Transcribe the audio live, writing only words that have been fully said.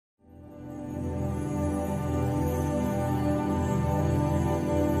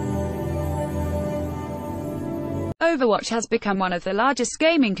Overwatch has become one of the largest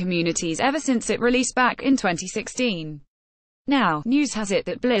gaming communities ever since it released back in 2016. Now, news has it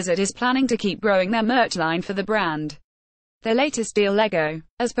that Blizzard is planning to keep growing their merch line for the brand. Their latest deal, LEGO.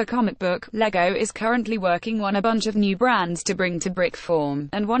 As per comic book, LEGO is currently working on a bunch of new brands to bring to brick form,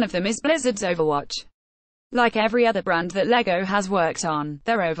 and one of them is Blizzard's Overwatch. Like every other brand that LEGO has worked on,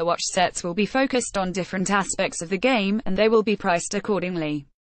 their Overwatch sets will be focused on different aspects of the game, and they will be priced accordingly.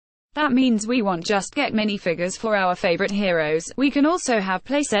 That means we won't just get minifigures for our favorite heroes, we can also have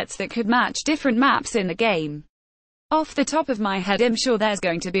playsets that could match different maps in the game. Off the top of my head, I'm sure there's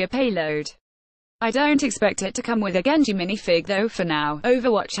going to be a payload. I don't expect it to come with a Genji minifig though for now.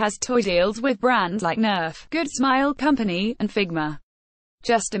 Overwatch has toy deals with brands like Nerf, Good Smile Company, and Figma.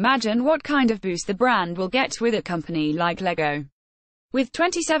 Just imagine what kind of boost the brand will get with a company like LEGO. With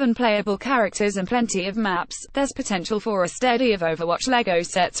 27 playable characters and plenty of maps, there's potential for a steady of Overwatch LEGO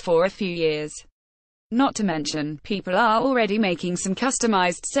sets for a few years. Not to mention, people are already making some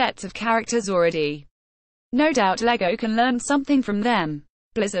customized sets of characters already. No doubt LEGO can learn something from them.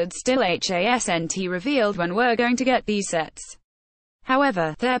 Blizzard still hasn't revealed when we're going to get these sets.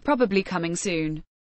 However, they're probably coming soon.